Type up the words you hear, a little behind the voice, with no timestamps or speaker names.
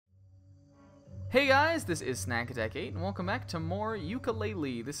Hey guys, this is Snack Attack 8, and welcome back to more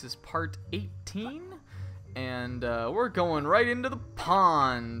Yooka-Laylee. This is part 18, and we're going right into the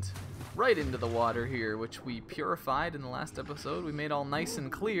pond, right into the water here, which we purified in the last episode. We made all nice and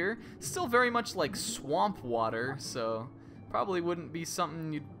clear. Still very much like swamp water, so probably wouldn't be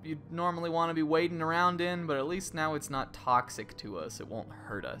something you'd normally want to be wading around in, but at least now it's not toxic to us. It won't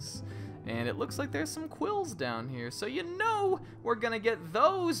hurt us. And it looks like there's some quills down here, so you know we're gonna get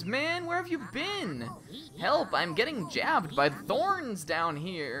those, man. Where have you been? Help, I'm getting jabbed by thorns down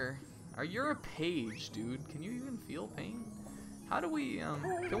here. You're a page, dude. Can you even feel pain? How do we,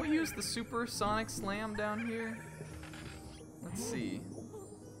 can we use the supersonic slam down here? Let's see.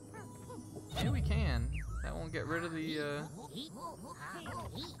 Maybe we can. That won't get rid of the,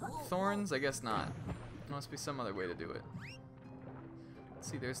 thorns? I guess not. There must be some other way to do it.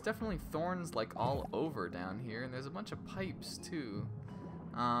 See, there's definitely thorns like all over down here, and there's a bunch of pipes too.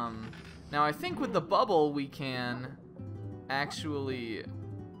 Now I think with the bubble we can actually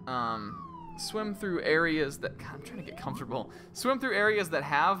swim through areas that, God, I'm trying to get comfortable. Swim through areas that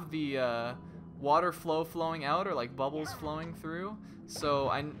have the water flowing out, or like bubbles flowing through.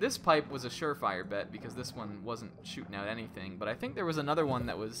 So this pipe was a surefire bet because this one wasn't shooting out anything. But I think there was another one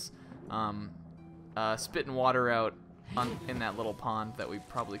that was spitting water out in that little pond that we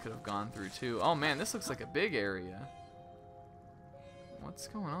probably could have gone through too. Oh man, this looks like a big area. What's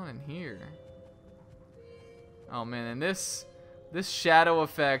going on in here? Oh man, and this shadow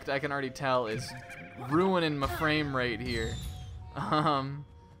effect, I can already tell, is ruining my frame rate here.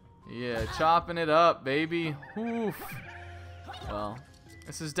 Yeah, chopping it up, baby. Oof. Well,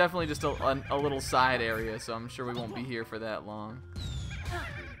 this is definitely just a little side area, so I'm sure we won't be here for that long.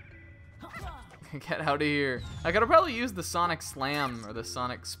 Get out of here. I gotta probably use the sonic slam or the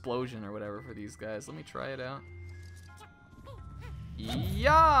sonic explosion or whatever for these guys. Let me try it out.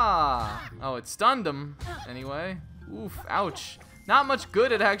 Yeah! Oh, it stunned him anyway. Oof, ouch. Not much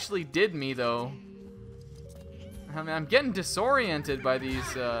good it actually did me though. I mean, I'm getting disoriented by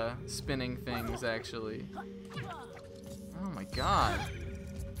these spinning things actually. Oh my god.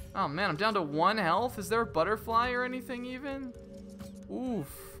 Oh man, I'm down to 1 health. Is there a butterfly or anything even?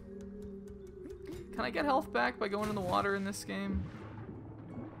 Oof. Can I get health back by going in the water in this game?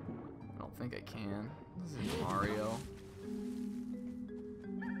 I don't think I can. This is Mario.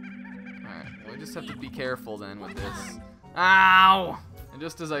 Alright, well, we just have to be careful then with this. Ow! And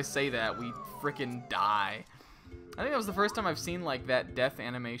just as I say that, we frickin' die. I think that was the first time I've seen like that death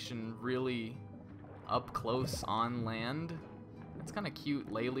animation really up close on land. It's kind of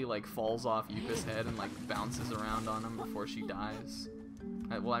cute. Laylee like falls off Yooka's head and like bounces around on him before she dies.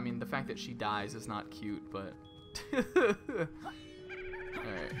 Well, I mean, the fact that she dies is not cute, but... Alright.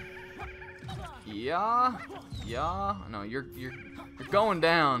 Yeah. Yeah. No, you're going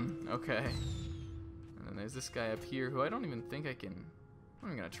down. Okay. And then there's this guy up here who I don't even think I can... I'm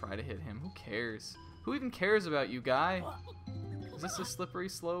not even gonna try to hit him. Who cares? Who even cares about you, guy? Is this a slippery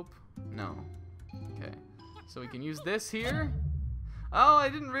slope? No. Okay. So we can use this here. Oh, I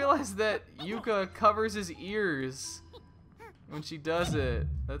didn't realize that Yooka covers his ears when she does it.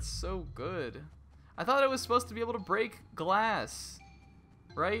 That's so good. I thought it was supposed to be able to break glass,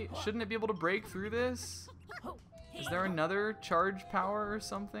 right? Shouldn't it be able to break through this? Is there another charge power or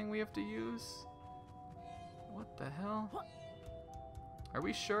something we have to use? What the hell? Are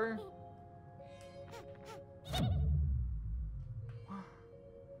we sure?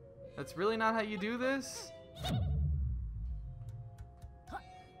 That's really not how you do this?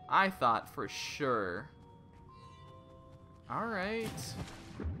 I thought for sure. Alright.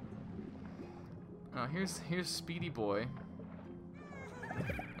 Oh, here's Speedy Boy.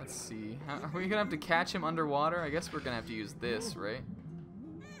 Let's see. Are we gonna have to catch him underwater? I guess we're gonna have to use this, right?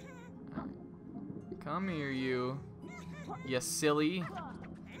 Come here, you. You silly.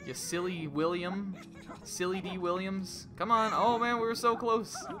 You silly William. Silly D. Williams. Come on. Oh man, we were so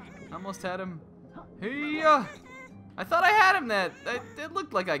close. Almost had him. Hey-ya! I thought I had him it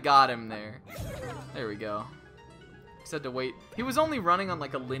looked like I got him there. There we go. Just had to wait. He was only running on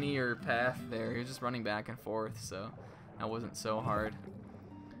like a linear path there. He was just running back and forth, so that wasn't so hard.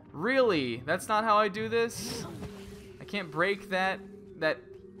 Really? That's not how I do this? I can't break that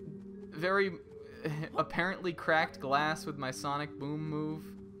very apparently cracked glass with my sonic boom move?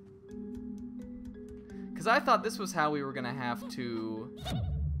 Because I thought this was how we were gonna have to...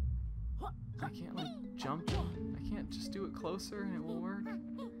 I can't like jump. I can't just do it closer and it will work.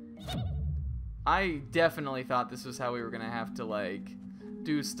 I definitely thought this was how we were gonna have to like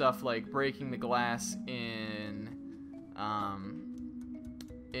do stuff like breaking the glass in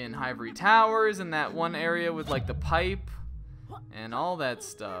Ivory Towers and that one area with like the pipe and all that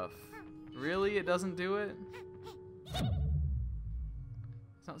stuff. Really? It doesn't do it?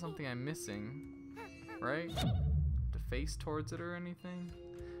 It's not something I'm missing, right? To face towards it or anything?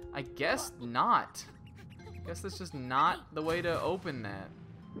 I guess not. I guess that's just not the way to open that.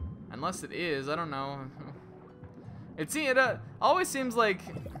 Unless it is, I don't know. It always seems like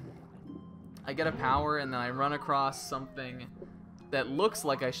I get a power and then I run across something that looks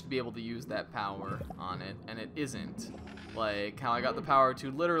like I should be able to use that power on it, and it isn't. Like how I got the power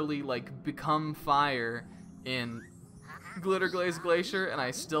to literally like become fire in Glitter Glaze Glacier, and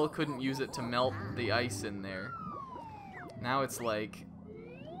I still couldn't use it to melt the ice in there. Now it's like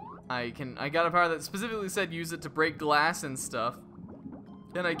I got a power that specifically said use it to break glass and stuff,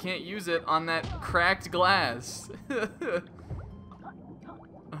 and I can't use it on that cracked glass.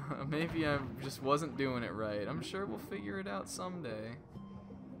 Maybe I just wasn't doing it right. I'm sure we'll figure it out someday.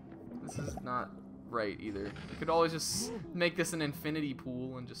 This is not right either. I could always just make this an infinity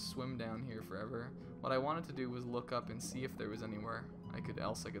pool and just swim down here forever. What I wanted to do was look up and see if there was anywhere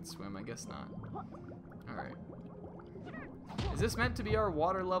else I could swim. I guess not. Alright. Is this meant to be our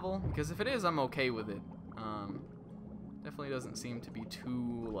water level? Because if it is, I'm okay with it. Definitely doesn't seem to be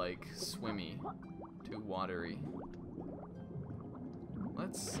too, like, swimmy. Too watery.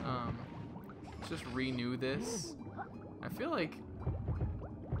 Let's just renew this. I feel like...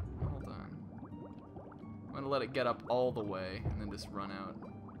 Hold on. I'm gonna let it get up all the way and then just run out.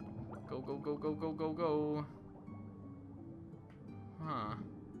 Go, go, go, go, go, go, go. Huh.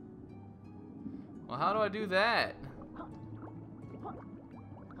 Well, how do I do that?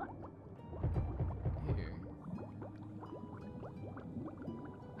 Here.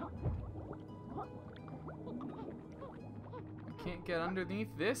 I can't get underneath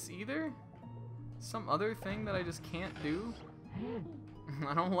this either? Some other thing that I just can't do?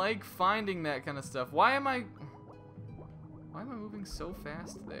 I don't like finding that kind of stuff. Why am I moving so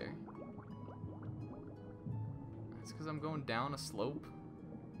fast there? It's because I'm going down a slope.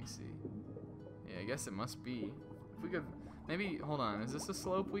 Let me see. Yeah, I guess it must be. If we could, maybe, hold on. Is this a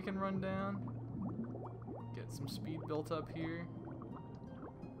slope we can run down? Get some speed built up here.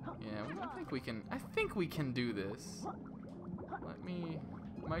 Yeah, I think we can do this.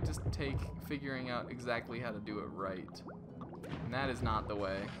 Might just take figuring out exactly how to do it right. And that is not the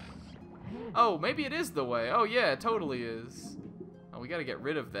way. Oh, maybe it is the way. Oh yeah, it totally is. Oh, we gotta get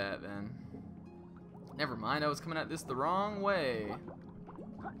rid of that then. Never mind, I was coming at this the wrong way.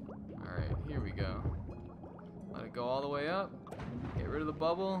 Alright, here we go. Let it go all the way up. Get rid of the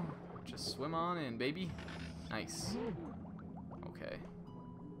bubble. Just swim on in, baby. Nice. Okay.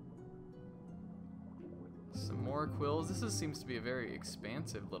 Some more quills. This seems to be a very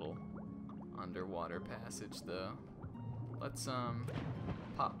expansive little underwater passage, though. Let's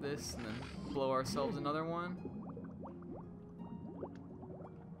pop this and then blow ourselves another one.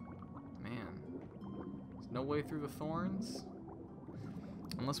 Man, there's no way through the thorns,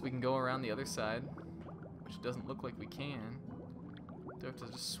 unless we can go around the other side, which doesn't look like we can. Do I have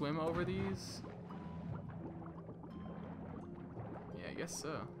to just swim over these? Yeah, I guess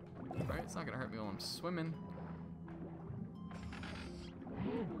so. Alright, it's not gonna hurt me while I'm swimming.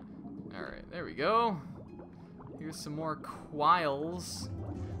 Alright, there we go. Here's some more quills.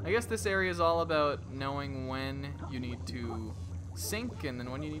 I guess this area is all about knowing when you need to sink and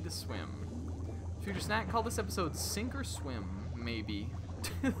then when you need to swim. Future Snack, call this episode Sink or Swim, maybe.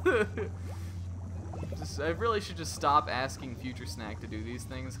 I really should just stop asking Future Snack to do these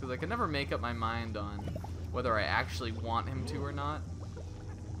things, because I can never make up my mind on whether I actually want him to or not.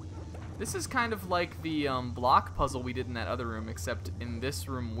 This is kind of like the block puzzle we did in that other room, except in this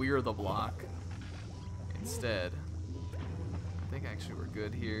room we're the block instead. I think actually we're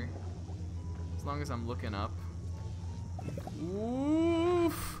good here, as long as I'm looking up.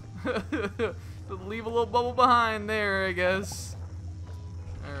 Oof! Leave a little bubble behind there, I guess.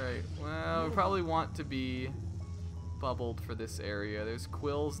 Alright, well, we probably want to be bubbled for this area. There's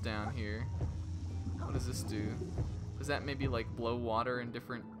quills down here. What does this do? Does that maybe like blow water in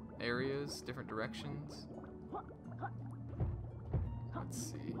different areas, different directions?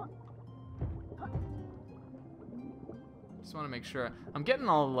 Let's see. Just want to make sure. I'm getting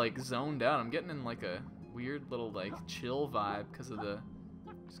all like zoned out. I'm getting in like a weird little like chill vibe because of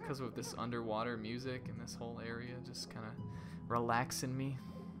this underwater music and this whole area just kind of relaxing me.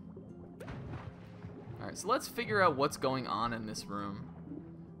 Alright, so let's figure out what's going on in this room.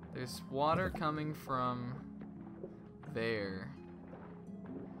 There's water coming from there.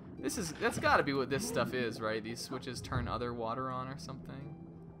 That's gotta be what this stuff is, right? These switches turn other water on or something.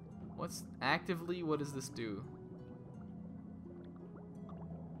 What does this do?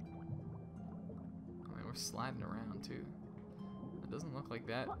 I mean, we're sliding around too. doesn't look like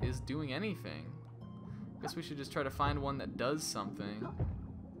that is doing anything. Guess we should just try to find one that does something.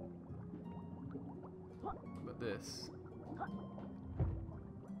 What about this?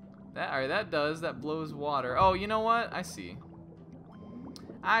 Alright, that blows water. Oh, you know what? I see.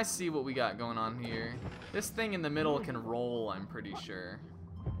 I see what we got going on here. This thing in the middle can roll, I'm pretty sure.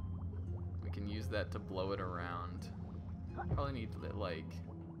 We can use that to blow it around. Probably need it like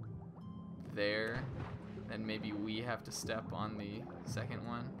there. Then maybe we have to step on the second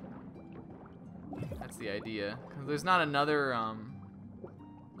one. That's the idea. 'Cause there's not another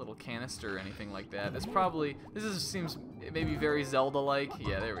little canister or anything like that. Seems maybe very Zelda-like.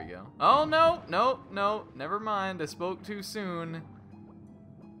 Yeah, there we go. Oh no, no, never mind. I spoke too soon.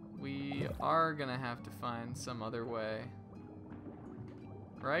 We are gonna have to find some other way,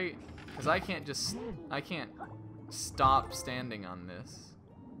 right? Because I can't stop standing on this.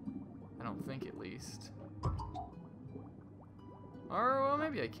 I don't think, at least. Or well,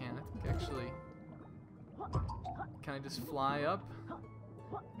 maybe I can. I think actually. Can I just fly up?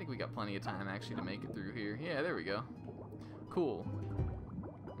 I think we got plenty of time actually to make it through here. Yeah, there we go. Cool.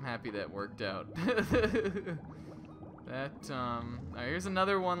 I'm happy that worked out. Alright, here's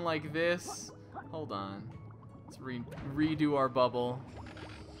another one like this. Hold on. Let's redo our bubble.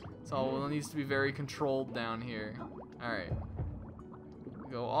 It's all needs to be very controlled down here. Alright.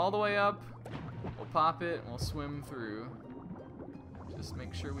 Go all the way up. We'll pop it and we'll swim through. Just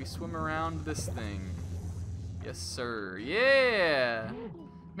make sure we swim around this thing. Yes, sir. Yeah!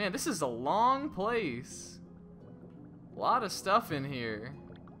 Man, this is a long place. A lot of stuff in here.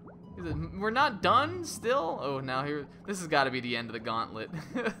 We're not done still? Oh, now here. This has got to be the end of the gauntlet.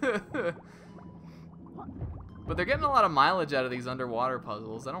 But they're getting a lot of mileage out of these underwater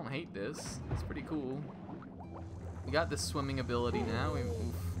puzzles. I don't hate this. It's pretty cool. We got this swimming ability now.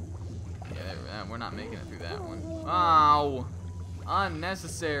 Yeah, we're not making it through that one. Ow!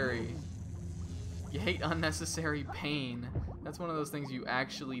 Unnecessary. You hate unnecessary pain. That's one of those things you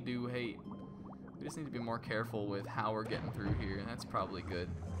actually do hate. We just need to be more careful with how we're getting through here. That's probably good.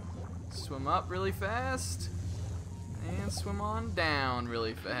 Swim up really fast. And swim on down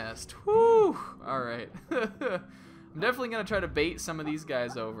really fast. Whew! Alright. I'm definitely going to try to bait some of these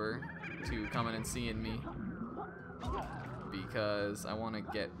guys over to coming and seeing me. Because I want to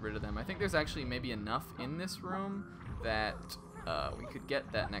get rid of them. I think there's actually maybe enough in this room that we could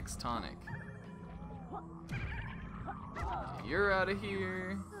get that next tonic. You're out of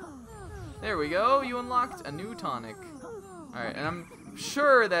here. There we go. You unlocked a new tonic. Alright, and I'm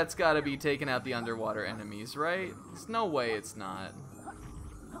sure that's got to be taking out the underwater enemies, right? There's no way it's not.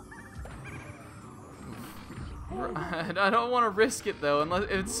 I don't want to risk it, though, unless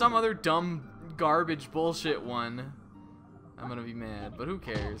if it's some other dumb garbage bullshit one. I'm going to be mad, but who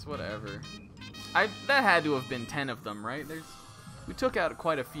cares? Whatever. That had to have been 10 of them, right? We took out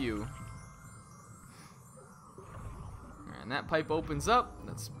quite a few. And that pipe opens up.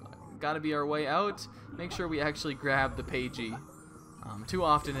 That's got to be our way out. Make sure we actually grab the pagey. Too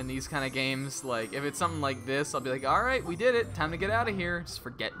often in these kind of games, like if it's something like this, I'll be like, all right, we did it. Time to get out of here. Just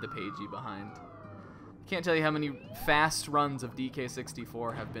forget the pagey behind. Can't tell you how many fast runs of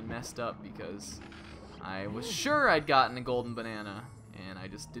DK64 have been messed up because I was sure I'd gotten a golden banana and I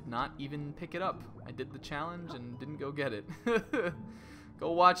just did not even pick it up. I did the challenge and didn't go get it.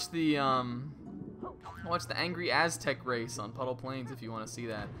 Go watch the Angry Aztec race on Puddle Plains if you want to see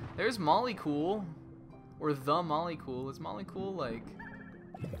that. There's Molly Cool, or the Molly Cool. Is Molly Cool like?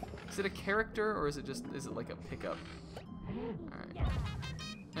 Is it a character or is it like a pickup? All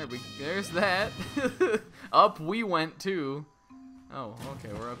right, there's that. Up we went too. Oh,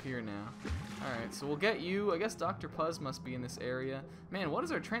 okay, we're up here now. All right, so we'll get you. I guess Dr. Puzz must be in this area. Man, what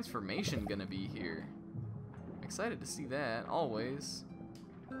is our transformation gonna be here? I'm excited to see that. Always.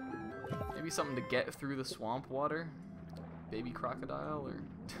 Maybe something to get through the swamp water? Baby crocodile or...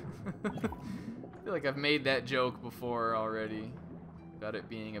 I feel like I've made that joke before already. About it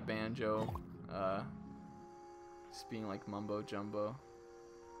being a banjo. Just being like mumbo jumbo.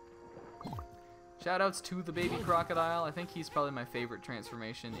 Shoutouts to the baby crocodile. I think he's probably my favorite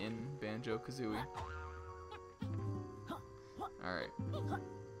transformation in Banjo-Kazooie. Alright.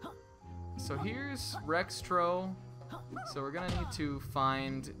 So here's Rextro. So we're gonna need to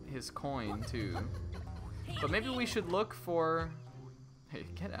find his coin too. But maybe we should look for... Hey,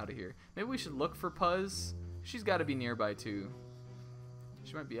 get out of here. Maybe we should look for Puzz. She's gotta be nearby too.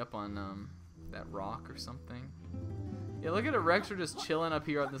 She might be up on that rock or something. Yeah, look at a Rextro just chilling up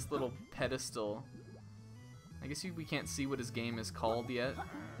here on this little pedestal. I guess we can't see what his game is called yet.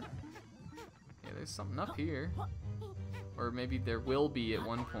 Yeah, there's something up here. Or maybe there will be at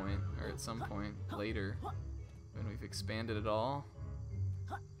one point, or at some point later. When we've expanded it all.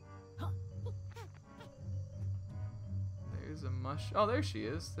 mush. Oh, there she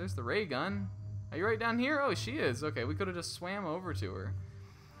is. There's the ray gun. Are you right down here? Oh, she is. Okay, we could have just swam over to her.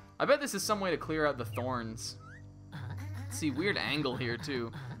 I bet this is some way to clear out the thorns. Let's see, weird angle here,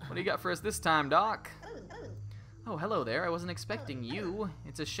 too. What do you got for us this time, Doc? Oh, hello there. I wasn't expecting you.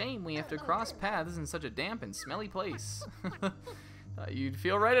 It's a shame we have to cross paths in such a damp and smelly place. You'd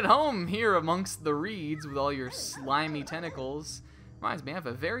feel right at home here amongst the reeds with all your slimy tentacles. Reminds me, I have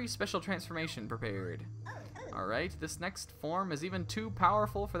a very special transformation prepared. Alright, this next form is even too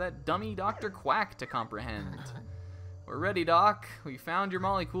powerful for that dummy Dr. Quack to comprehend. We're ready, Doc. We found your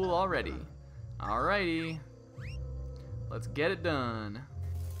molecule already. Alrighty. Let's get it done.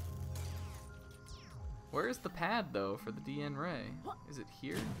 Where's the pad, though, for the DN ray? Is it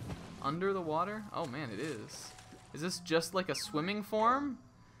here? Under the water? Oh, man, it is. Is this just like a swimming form?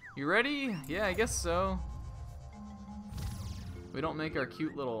 You ready? Yeah, I guess so. We don't make our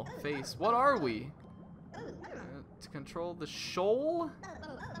cute little face. What are we? To control the shoal?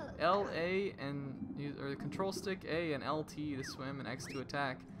 L-A and... or the control stick A and LT to swim and X to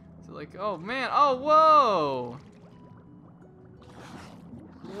attack. So like, oh, man. Oh, whoa!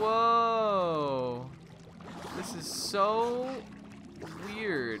 Whoa! This is so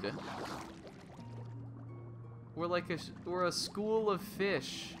weird. We're a school of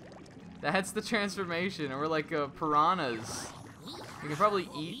fish. That's the transformation. We're like piranhas. We can probably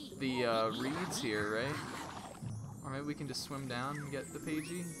eat the reeds here, right? Or maybe we can just swim down and get the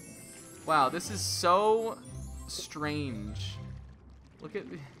Pagey. Wow, this is so strange. Look at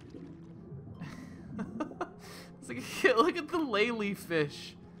it's like, look at the Laylee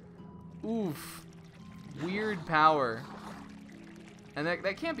fish. Oof. Weird power. And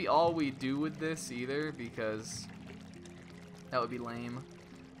that can't be all we do with this either, because that would be lame.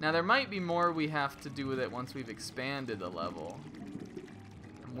 Now there might be more we have to do with it once we've expanded the level.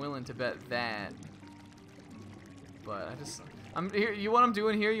 I'm willing to bet that. But I'm here. You know what I'm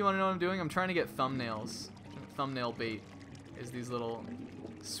doing here? You want to know what I'm doing? I'm trying to get thumbnails. Thumbnail bait is these little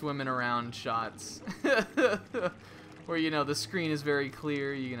swimming around shots. Where, you know, the screen is very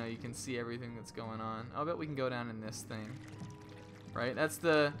clear, you know, you can see everything that's going on. I'll bet we can go down in this thing. Right? That's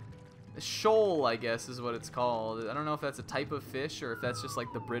the shoal, I guess, is what it's called. I don't know if that's a type of fish or if that's just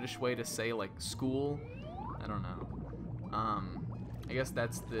like the British way to say like school. I don't know. I guess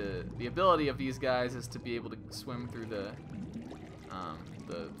that's the ability of these guys is to be able to swim through the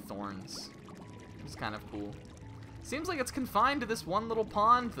thorns. It's kind of cool. Seems like it's confined to this one little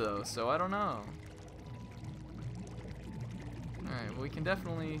pond though, so I don't know. Alright, well we can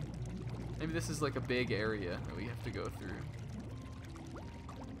definitely... Maybe this is like a big area that we have to go through.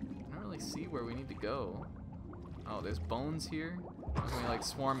 I don't really see where we need to go. Oh, there's bones here? Can we like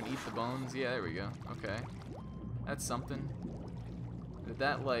swarm and eat the bones? Yeah, there we go. Okay. That's something. Did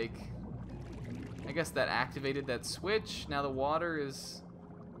that like... I guess that activated that switch. Now the water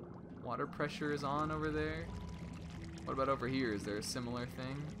pressure is on over there. What about over here? Is there a similar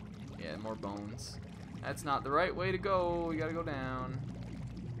thing? Yeah, more bones. That's not the right way to go. We gotta go down.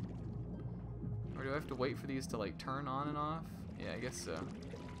 Or do I have to wait for these to like turn on and off? Yeah, I guess so. There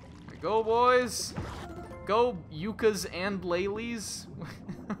we go, boys. Go, Yookas and Laylees.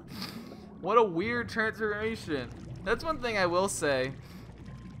 What a weird transformation. That's one thing I will say.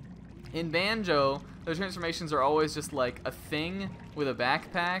 In Banjo, the transformations are always just like a thing with a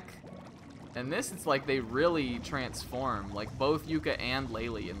backpack. And this, it's like they really transform, like both Yooka and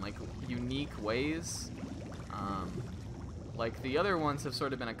Laylee in like unique ways. Like the other ones have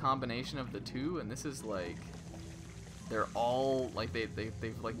sort of been a combination of the two, and this is like they're all like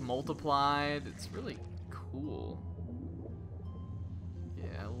they've like multiplied. It's really cool.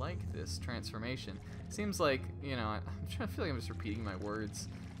 Yeah, I like this transformation. Seems like, you know, I feel like I'm just repeating my words.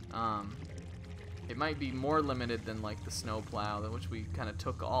 It might be more limited than like the snowplow, which we kind of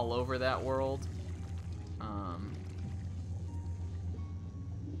took all over that world.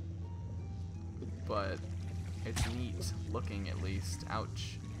 But it's neat looking, at least.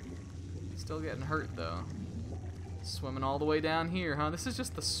 Ouch. Still getting hurt though. Swimming all the way down here, huh? This is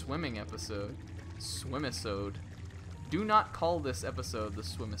just the swimming episode. Swimisode. Do not call this episode the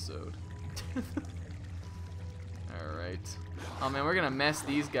Swimisode. Alright. Oh man, we're gonna mess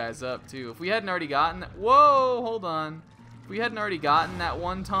these guys up too. If we hadn't already gotten that— whoa, hold on. If we hadn't already gotten that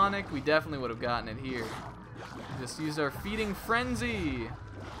one tonic, we definitely would have gotten it here. Just use our feeding frenzy.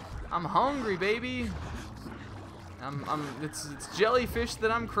 I'm hungry, baby. It's jellyfish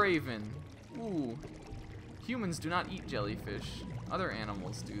that I'm craving. Ooh. Humans do not eat jellyfish. Other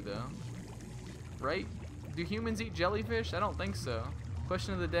animals do though. Right? Do humans eat jellyfish? I don't think so.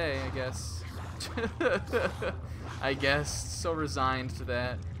 Question of the day, I guess. I guess. So resigned to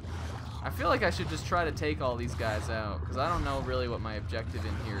that. I feel like I should just try to take all these guys out, because I don't know really what my objective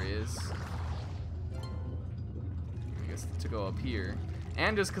in here is. I guess to go up here.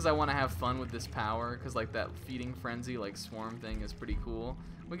 And just because I want to have fun with this power, because like that feeding frenzy, like swarm thing is pretty cool.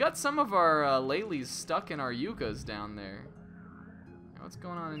 We got some of our Laylees stuck in our Yookas down there. What's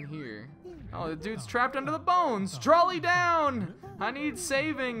going on in here? Oh, the dude's trapped under the bones. Trolley down! I need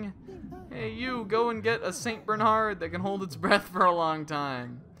saving. Hey, you, go and get a Saint Bernard that can hold its breath for a long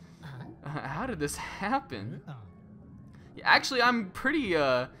time. How did this happen? Yeah, actually, I'm pretty,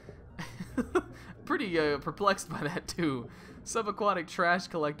 perplexed by that too. Subaquatic trash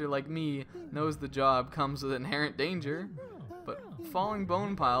collector like me knows the job comes with inherent danger, but falling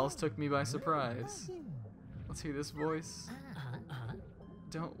bone piles took me by surprise. Let's hear this voice.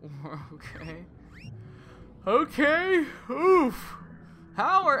 Don't worry, okay. Okay, oof.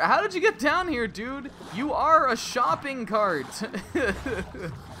 How did you get down here, dude? You are a shopping cart.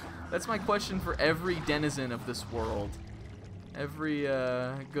 That's my question for every denizen of this world. Every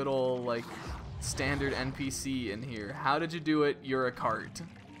good old like standard NPC in here. How did you do it? You're a cart.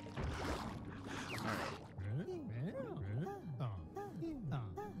 Alright.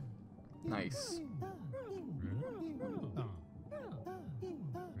 Nice.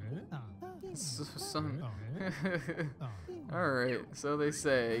 Son. Alright, so they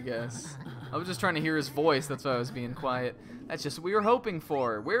say, I guess. I was just trying to hear his voice, that's why I was being quiet. That's just what we were hoping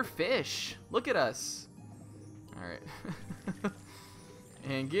for. We're fish. Look at us. Alright.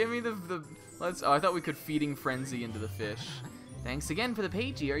 And give me the let's oh, I thought we could feeding frenzy into the fish. Thanks again for the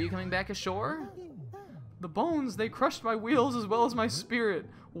pagey. Are you coming back ashore? The bones, they crushed my wheels as well as my spirit.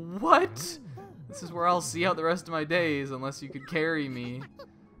 What? This is where I'll see out the rest of my days unless you could carry me.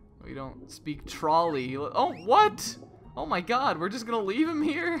 We don't speak trolley. Oh, what? Oh my god, we're just gonna leave him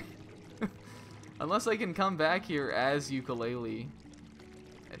here? Unless I can come back here as Yooka-Laylee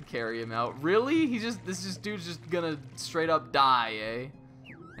and carry him out. Really? This dude's just gonna straight up die, eh?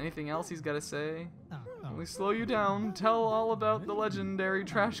 Anything else he's gotta say? Let me slow you down. Tell all about the legendary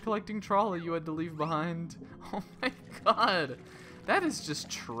trash collecting trolley you had to leave behind. Oh my god. That is just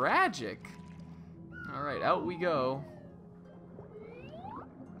tragic. Alright, out we go.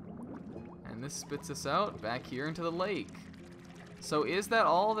 And this spits us out back here into the lake. So is that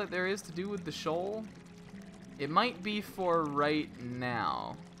all that there is to do with the shoal? It might be for right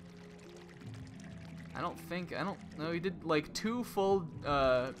now. I don't know, he did like 2 full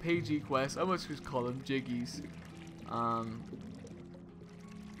pagey quests. I must just call them jiggies. I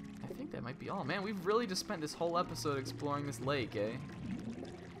think that might be all. Man, we've really just spent this whole episode exploring this lake, eh?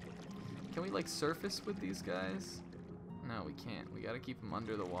 Can we like surface with these guys? No, we can't. We gotta keep them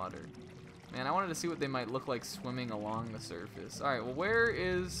under the water. Man, I wanted to see what they might look like swimming along the surface. Alright, well where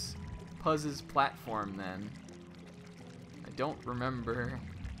is Puzz's platform then? I don't remember.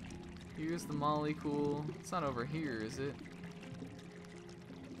 Here's the molecule. It's not over here, is it?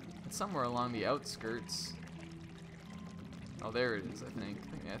 It's somewhere along the outskirts. Oh, there it is, I think. I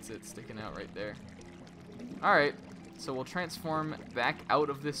think that's it, sticking out right there. Alright, so we'll transform back out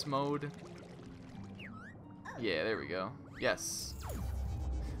of this mode. Yeah, there we go. Yes.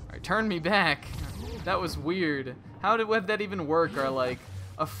 Alright, turn me back. That was weird. How did that even work? Are like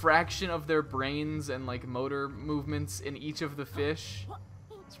a fraction of their brains and like motor movements in each of the fish?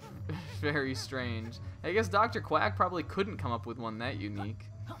 It's very strange. I guess Dr. Quack probably couldn't come up with one that unique.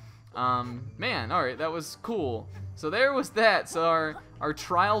 Man, alright, that was cool. So there was that. So our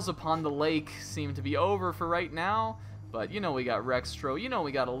trials upon the lake seem to be over for right now. But you know we got Rextro. You know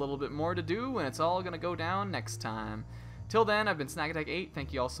we got a little bit more to do, and it's all gonna go down next time. Till then, I've been Snack8.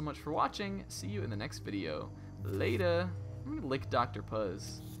 Thank you all so much for watching. See you in the next video. Later. I'm gonna lick Dr.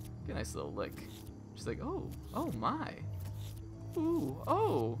 Puzz. Get a nice little lick. She's like, oh my. Ooh,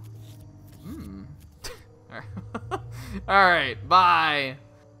 oh. Alright, bye.